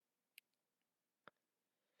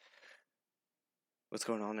What's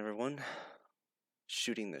going on, everyone?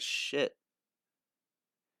 Shooting the shit.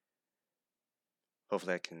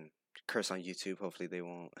 Hopefully, I can curse on YouTube. Hopefully, they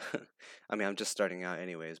won't. I mean, I'm just starting out,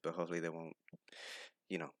 anyways, but hopefully, they won't,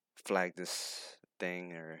 you know, flag this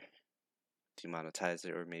thing or demonetize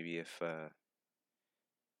it. Or maybe if I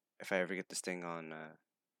ever get this thing on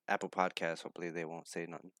Apple Podcasts, hopefully, they won't say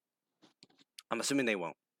nothing. I'm assuming they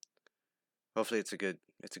won't. Hopefully, it's a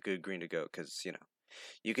good green to go because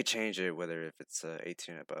you could change it whether if it's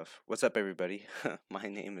 18 and above. What's up, everybody? My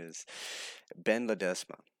name is Ben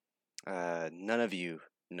Ledesma. None of you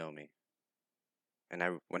know me.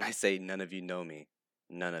 And when I say none of you know me,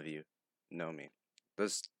 none of you know me.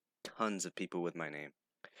 There's tons of people with my name.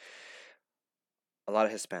 A lot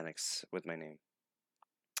of Hispanics with my name.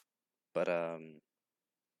 But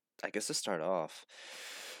I guess to start off,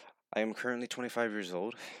 I am currently 25 years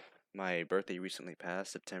old. My birthday recently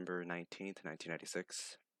passed, September 19th,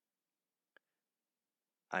 1996.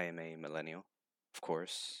 I am a millennial, of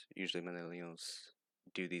course. Usually millennials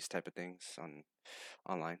do these type of things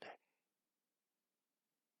online.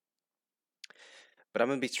 But I'm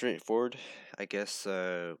gonna be straightforward, I guess,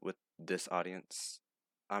 with this audience.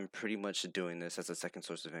 I'm pretty much doing this as a second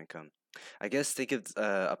source of income. I guess think of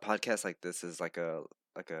a podcast like this as like a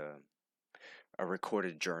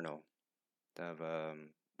recorded journal of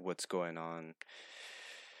what's going on.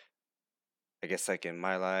 I guess like in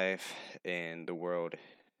my life, in the world,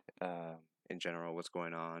 uh, in general, what's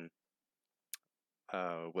going on,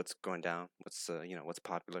 what's going down, what's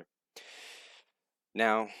popular.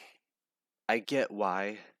 Now, I get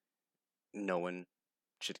why no one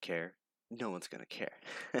should care. No one's gonna care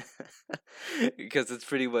because it's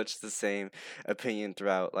pretty much the same opinion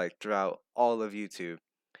throughout all of YouTube.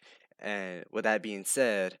 And with that being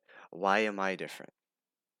said, why am I different?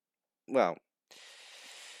 Well,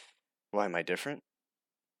 why am I different?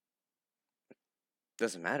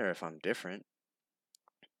 Doesn't matter if I'm different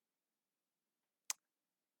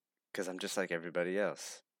because I'm just like everybody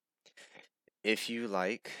else. If you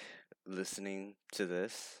like listening to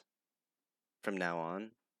this from now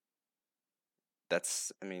on,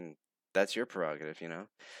 I mean, that's your prerogative.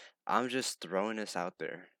 I'm just throwing this out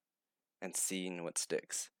there and seeing what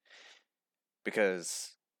sticks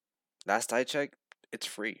because last I checked, it's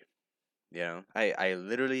free. I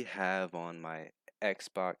literally have on my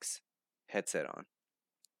Xbox headset on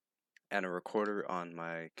and a recorder on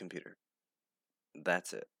my computer.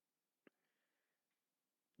 That's it.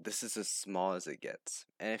 This is as small as it gets.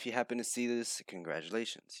 And if you happen to see this,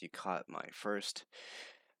 congratulations. You caught my first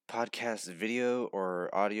podcast video or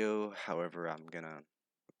audio, however I'm gonna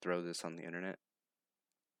throw this on the internet.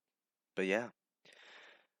 But yeah.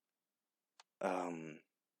 Um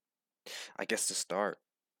I guess to start,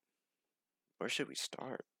 where should we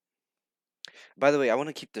start? By the way, I want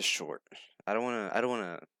to keep this short. I don't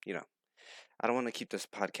want to keep this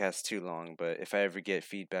podcast too long, but if I ever get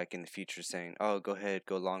feedback in the future saying, "Oh, go ahead,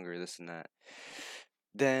 go longer, this and that,"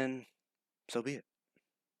 then so be it.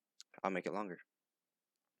 I'll make it longer.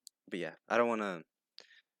 But yeah, I don't want to,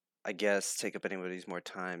 I guess, take up anybody's more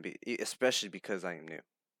time, especially because I am new.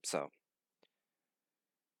 So,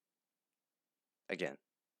 again,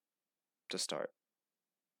 to start,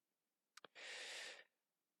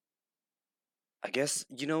 I guess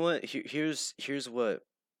you know what? Here's what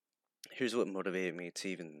motivated me to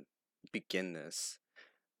even begin this.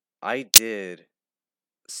 I did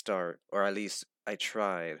start, or at least I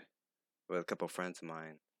tried with a couple friends of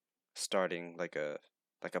mine, starting like a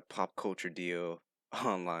pop culture deal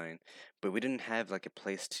online, but we didn't have like a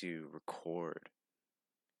place to record.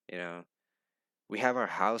 You know, we have our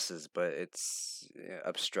houses, but it's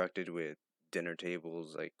obstructed with dinner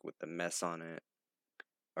tables, like with the mess on it.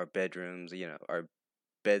 Our bedrooms, our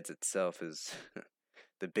beds itself is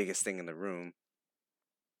the biggest thing in the room.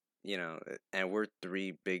 And we're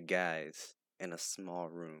three big guys in a small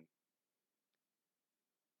room.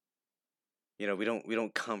 We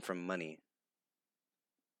don't come from money.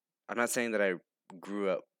 I'm not saying that I grew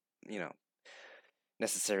up, you know,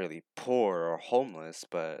 necessarily poor or homeless,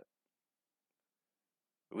 but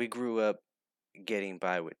we grew up getting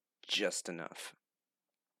by with just enough.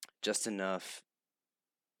 Just enough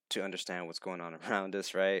to understand what's going on around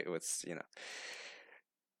us, right? It's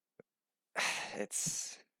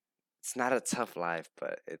it's not a tough life,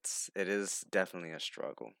 but it is definitely a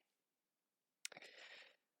struggle.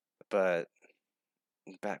 But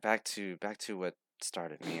back to what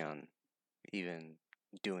started me on even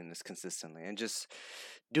doing this consistently and just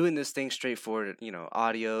doing this thing straightforward,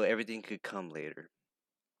 audio, everything could come later.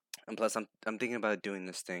 And plus I'm thinking about doing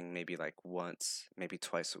this thing maybe like once, maybe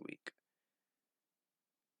twice a week.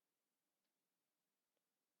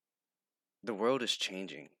 The world is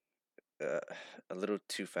changing uh, a little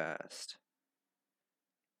too fast.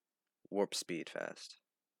 Warp speed fast.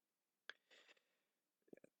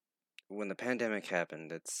 When the pandemic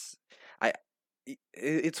happened, I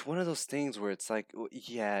it's one of those things where it's like,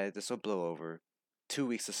 yeah, this will blow over. 2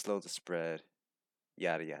 weeks to slow the spread,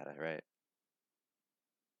 yada yada, right?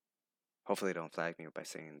 Hopefully, they don't flag me by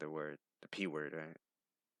saying the p word, right?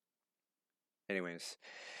 Anyways,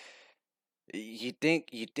 you think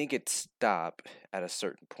it'd stop at a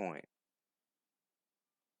certain point,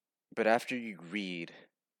 but after you read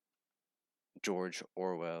George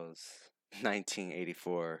Orwell's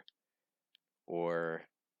 1984, or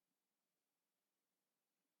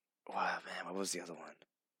wow, man, what was the other one?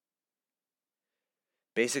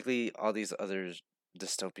 Basically, all these other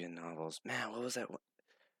dystopian novels. Man, what was that one?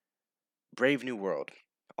 Brave New World,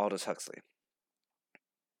 Aldous Huxley.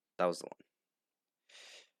 That was the one.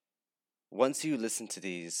 Once you listen to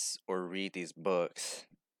these or read these books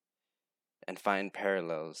and find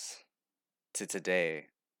parallels to today,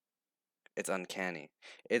 it's uncanny.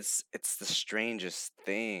 It's the strangest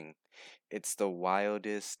thing. It's the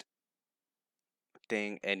wildest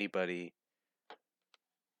thing anybody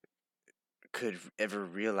could ever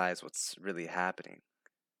realize what's really happening.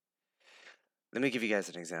 Let me give you guys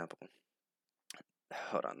an example.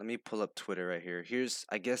 Hold on, let me pull up Twitter right here. Here's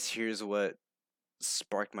what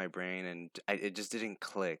sparked my brain, and it just didn't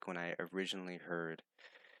click when I originally heard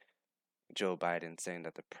Joe Biden saying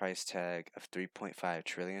that the price tag of $3.5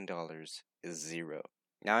 trillion is zero.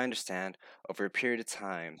 Now I understand over a period of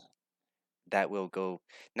time that will go,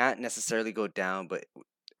 not necessarily go down, but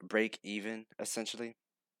break even essentially.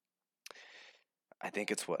 I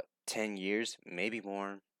think it's what, 10 years, maybe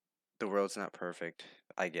more. The world's not perfect.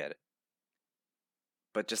 I get it.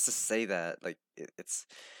 But just to say that, like, it's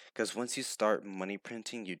because once you start money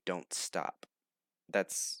printing, you don't stop.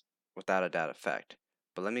 That's without a doubt a fact.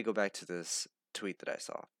 But let me go back to this tweet that I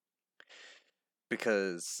saw.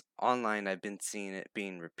 Because online I've been seeing it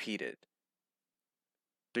being repeated.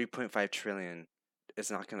 3.5 trillion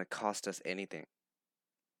is not going to cost us anything.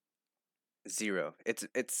 Zero. It's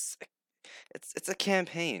a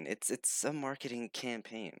campaign. It's a marketing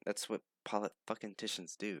campaign. That's what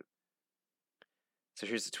politicians do. So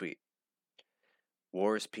here's the tweet.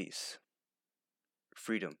 War is peace.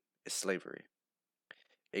 Freedom is slavery.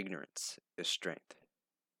 Ignorance is strength.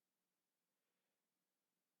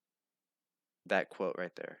 That quote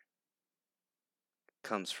right there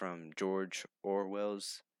comes from George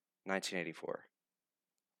Orwell's 1984.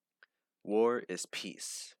 War is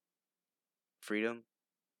peace. Freedom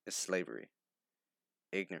is slavery.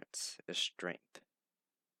 Ignorance is strength.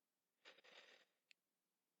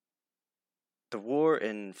 The war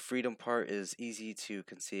and freedom part is easy to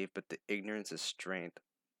conceive, but the ignorance is strength.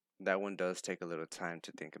 That one does take a little time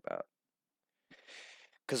to think about.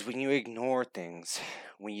 Because when you ignore things,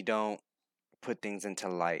 when you don't put things into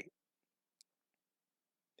light,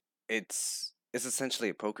 it's essentially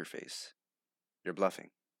a poker face. You're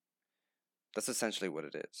bluffing. That's essentially what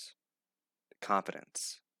it is.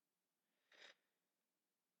 Confidence.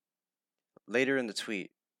 Later in the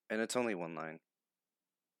tweet, and it's only one line,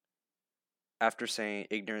 after saying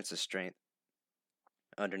ignorance is strength,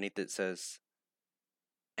 underneath it says,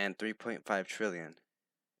 and 3.5 trillion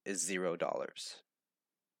is $0.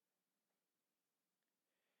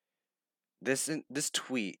 This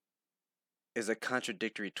tweet is a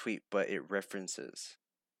contradictory tweet, but it references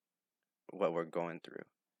what we're going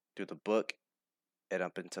through the book and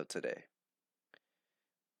up until today.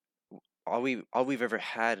 All we've ever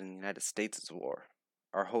had in the United States is war.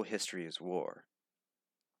 Our whole history is war.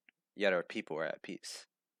 Yet our people are at peace.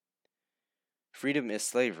 Freedom is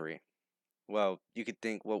slavery. Well, you could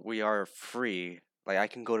think, well, we are free. Like, I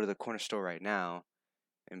can go to the corner store right now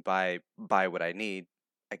and buy what I need.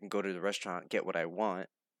 I can go to the restaurant, get what I want.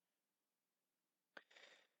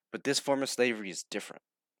 But this form of slavery is different.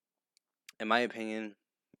 In my opinion,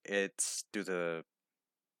 it's through the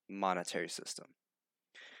monetary system.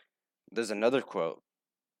 There's another quote,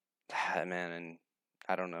 man, and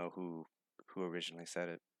I don't know who originally said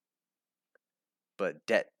it, but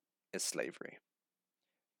debt is slavery.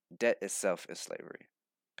 Debt itself is slavery.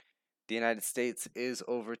 The United States is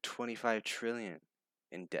over 25 trillion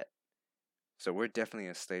in debt. So we're definitely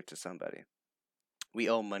a slave to somebody. We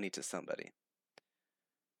owe money to somebody.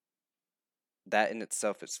 That in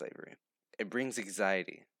itself is slavery. It brings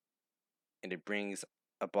anxiety, and it brings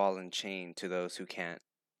a ball and chain to those who can't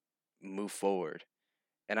move forward.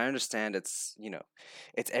 And I understand it's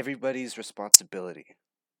everybody's responsibility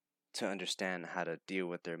to understand how to deal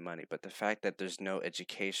with their money. But the fact that there's no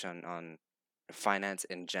education on finance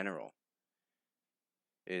in general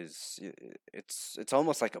is it's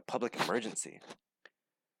almost like a public emergency.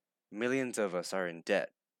 Millions of us are in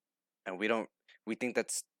debt, and we think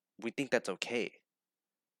that's we think that's okay.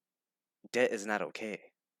 Debt is not okay.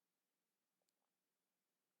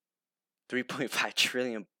 $3.5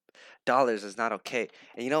 trillion is not okay.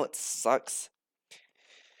 And you know what sucks?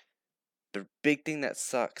 The big thing that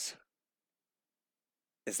sucks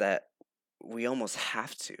is that we almost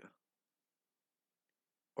have to,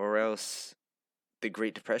 or else the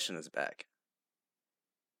Great Depression is back.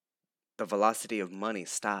 The velocity of money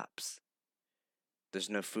stops. There's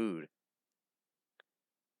no food.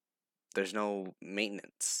 There's no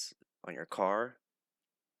maintenance on your car,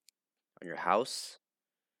 on your house,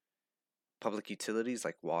 public utilities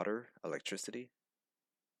like water, electricity.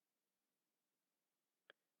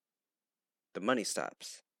 The money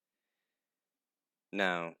stops.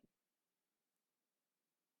 Now,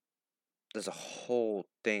 there's a whole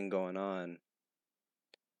thing going on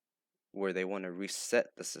where they want to reset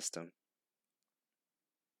the system.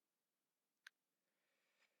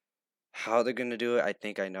 How they're going to do it, I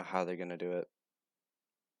think I know how they're going to do it.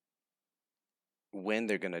 When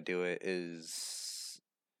they're going to do it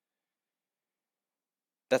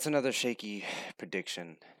that's another shaky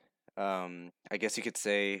prediction. I guess you could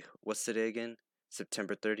say, what's today again?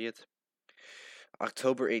 September 30th?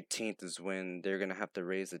 October 18th is when they're going to have to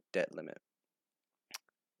raise the debt limit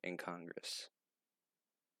in Congress.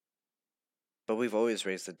 But we've always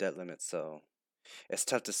raised the debt limit, so it's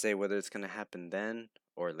tough to say whether it's going to happen then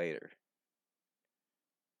or later.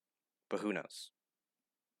 But who knows?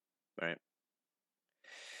 Right?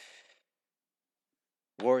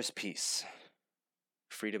 War is peace.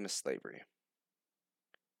 Freedom is slavery.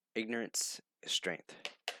 Ignorance is strength.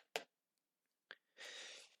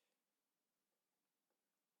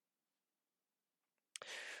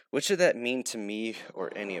 What should that mean to me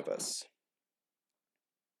or any of us?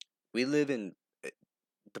 We live in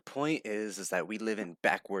the point is that we live in a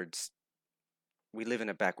backwards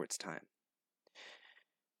time.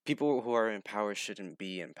 People who are in power shouldn't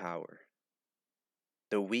be in power.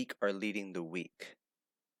 The weak are leading the weak.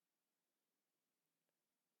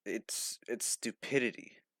 It's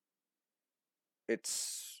stupidity.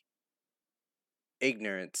 It's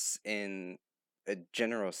ignorance in a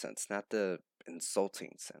general sense, not the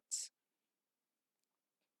insulting sense.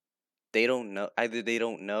 They don't know, either they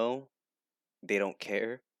don't know, they don't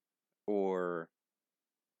care, or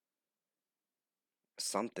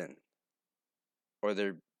something, or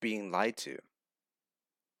they're being lied to.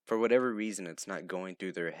 For whatever reason, it's not going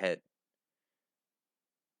through their head.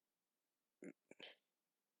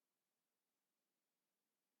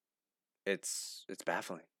 It's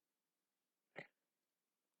baffling.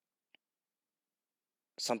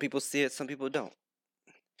 Some people see it, some people don't.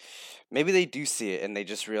 Maybe they do see it and they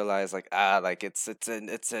just realize like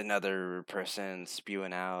it's another person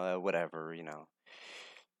spewing out whatever.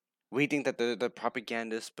 We think that they're the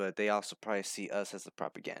propagandists, but they also probably see us as the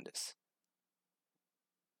propagandists.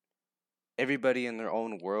 Everybody in their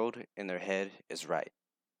own world, in their head, is right.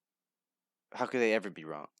 How could they ever be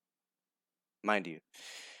wrong? Mind you,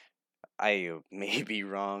 I may be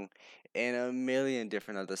wrong in a million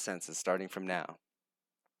different other senses starting from now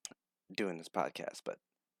doing this podcast, but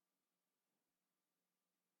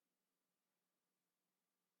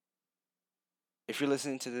if you're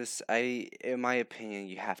listening to this, in my opinion,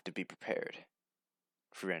 you have to be prepared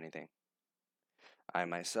for anything. I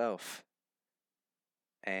myself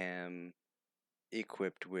am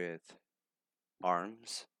equipped with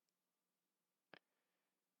arms,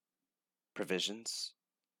 provisions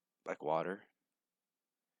like water,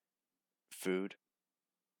 food.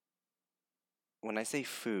 When I say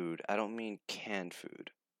food, I don't mean canned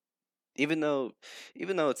food. Even though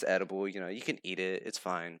it's edible, you can eat it, it's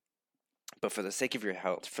fine. But for the sake of your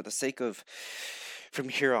health, for the sake of from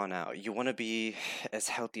here on out, you want to be as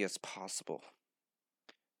healthy as possible.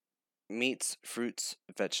 Meats, fruits,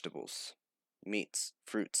 vegetables. Meats,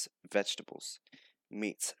 fruits, vegetables.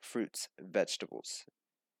 Meats, fruits, vegetables.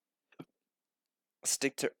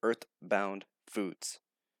 Stick to earth-bound foods.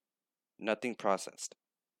 Nothing processed.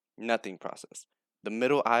 Nothing processed. The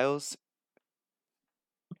middle aisles,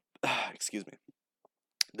 excuse me,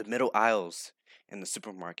 the middle aisles in the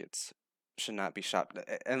supermarkets should not be shopped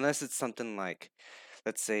unless it's something like,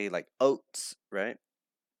 let's say, like oats, right?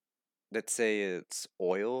 Let's say it's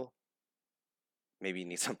oil. Maybe you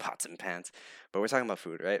need some pots and pans, but we're talking about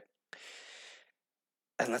food, right?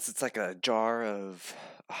 Unless it's like a jar of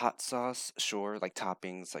hot sauce, sure, like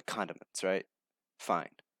toppings, like condiments, right? Fine.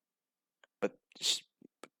 But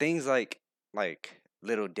things like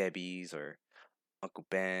Little Debbie's or Uncle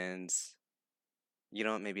Ben's,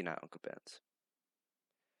 maybe not Uncle Ben's.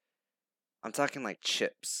 I'm talking like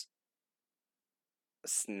chips,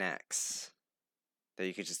 snacks that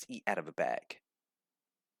you could just eat out of a bag,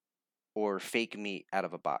 or fake meat out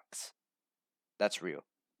of a box. That's real,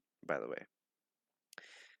 by the way.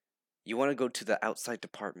 You want to go to the outside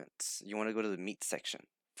departments. You want to go to the meat section,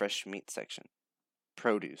 fresh meat section,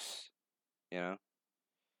 produce, you know,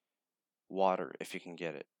 water if you can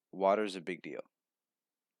get it. Water is a big deal.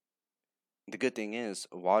 The good thing is,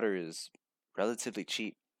 water is relatively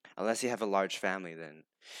cheap. Unless you have a large family, then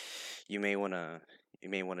you may wanna you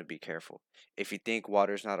may wanna be careful. If you think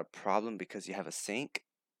water's not a problem because you have a sink,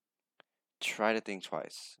 try to think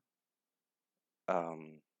twice.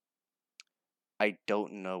 Um, I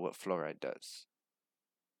don't know what fluoride does,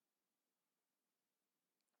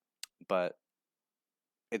 but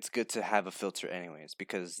it's good to have a filter anyways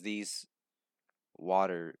because this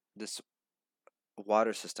water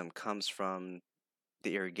system comes from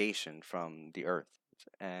the irrigation from the earth,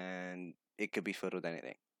 and it could be filled with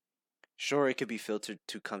anything. Sure, it could be filtered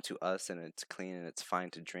to come to us and it's clean and it's fine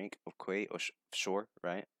to drink. Okay, sure,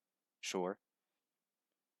 right? Sure.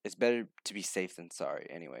 It's better to be safe than sorry,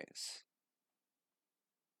 anyways.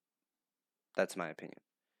 That's my opinion.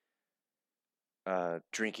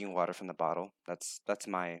 Drinking water from the bottle. That's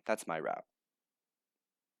my route.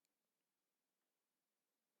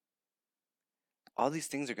 All these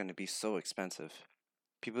things are going to be so expensive.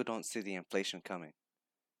 People don't see the inflation coming.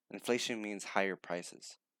 Inflation means higher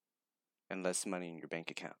prices and less money in your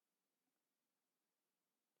bank account.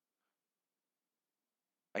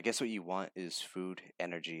 I guess what you want is food,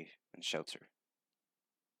 energy, and shelter.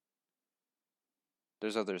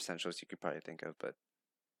 There's other essentials you could probably think of, but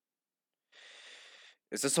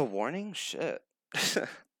is this a warning? Shit.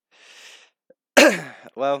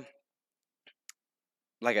 Well,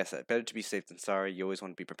 like I said, better to be safe than sorry. You always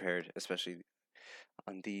want to be prepared, especially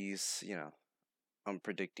on these,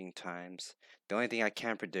 unpredicting times. The only thing I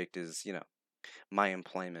can predict is, my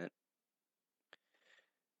employment.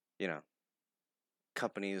 You know,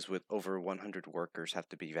 companies with over 100 workers have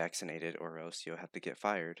to be vaccinated or else you'll have to get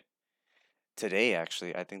fired. Today,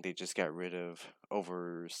 actually, I think they just got rid of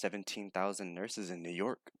over 17,000 nurses in New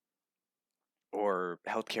York, or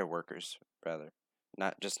healthcare workers, rather,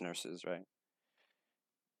 not just nurses, right?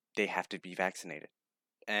 They have to be vaccinated.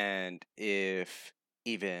 And if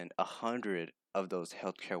even 100 of those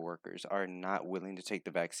healthcare workers are not willing to take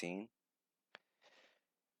the vaccine,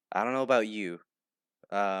 I don't know about you.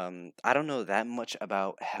 I don't know that much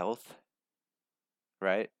about health,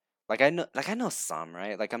 right? Like I know some,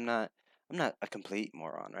 right? Like I'm not a complete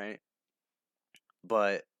moron, right?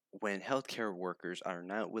 But when healthcare workers are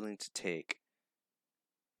not willing to take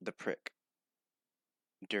the prick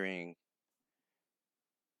during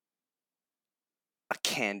a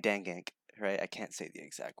candangink, right? I can't say the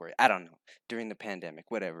exact word. I don't know. During the pandemic,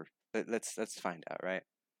 whatever. Let's find out, right?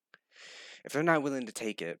 If they're not willing to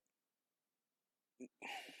take it,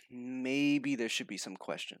 maybe there should be some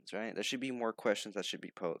questions, right? There should be more questions that should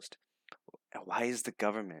be posed. Why is the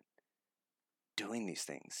government doing these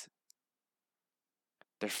things?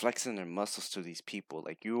 They're flexing their muscles to these people.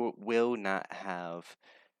 Like, you will not have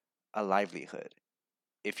a livelihood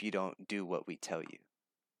if you don't do what we tell you.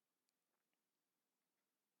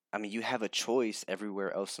 I mean, you have a choice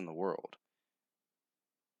everywhere else in the world,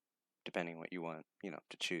 depending what you want,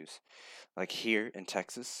 to choose. Like here in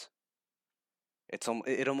Texas,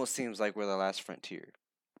 it almost seems like we're the last frontier.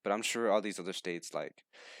 But I'm sure all these other states like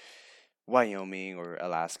Wyoming or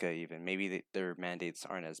Alaska, even maybe their mandates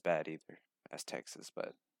aren't as bad either as Texas.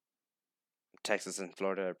 But Texas and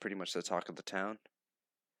Florida are pretty much the talk of the town.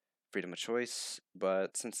 Freedom of choice.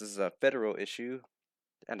 But since this is a federal issue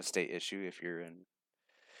and a state issue, if you're in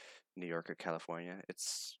New York or California,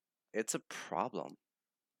 it's a problem.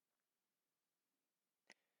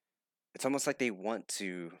 It's almost like they want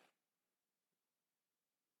to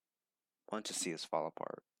see us fall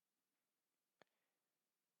apart.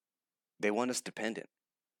 They want us dependent.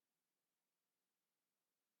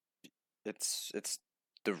 It's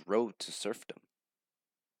the road to serfdom.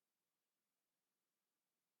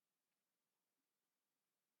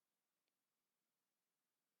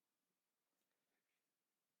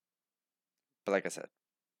 But like I said,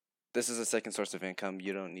 this is a second source of income.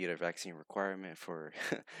 You don't need a vaccine requirement for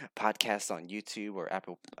podcasts on YouTube or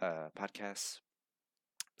Apple Podcasts.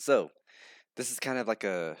 So this is kind of like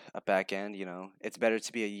a back end. It's better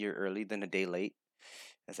to be a year early than a day late,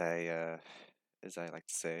 as I like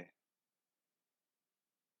to say.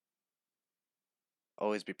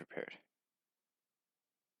 Always be prepared.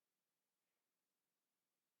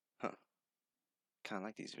 Huh? Kind of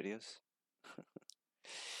like these videos.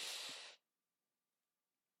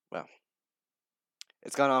 Well,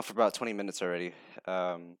 It's gone on for about 20 minutes already.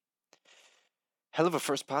 Um, Hell of a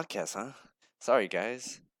first podcast, huh? Sorry,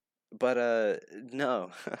 guys. But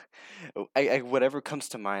no. I whatever comes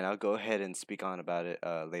to mind, I'll go ahead and speak on about it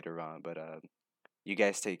later on. But you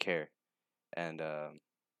guys take care and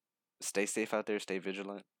stay safe out there, stay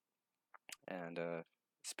vigilant. And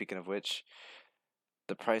speaking of which,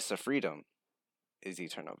 the price of freedom is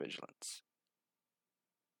eternal vigilance.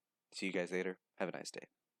 See you guys later. Have a nice day.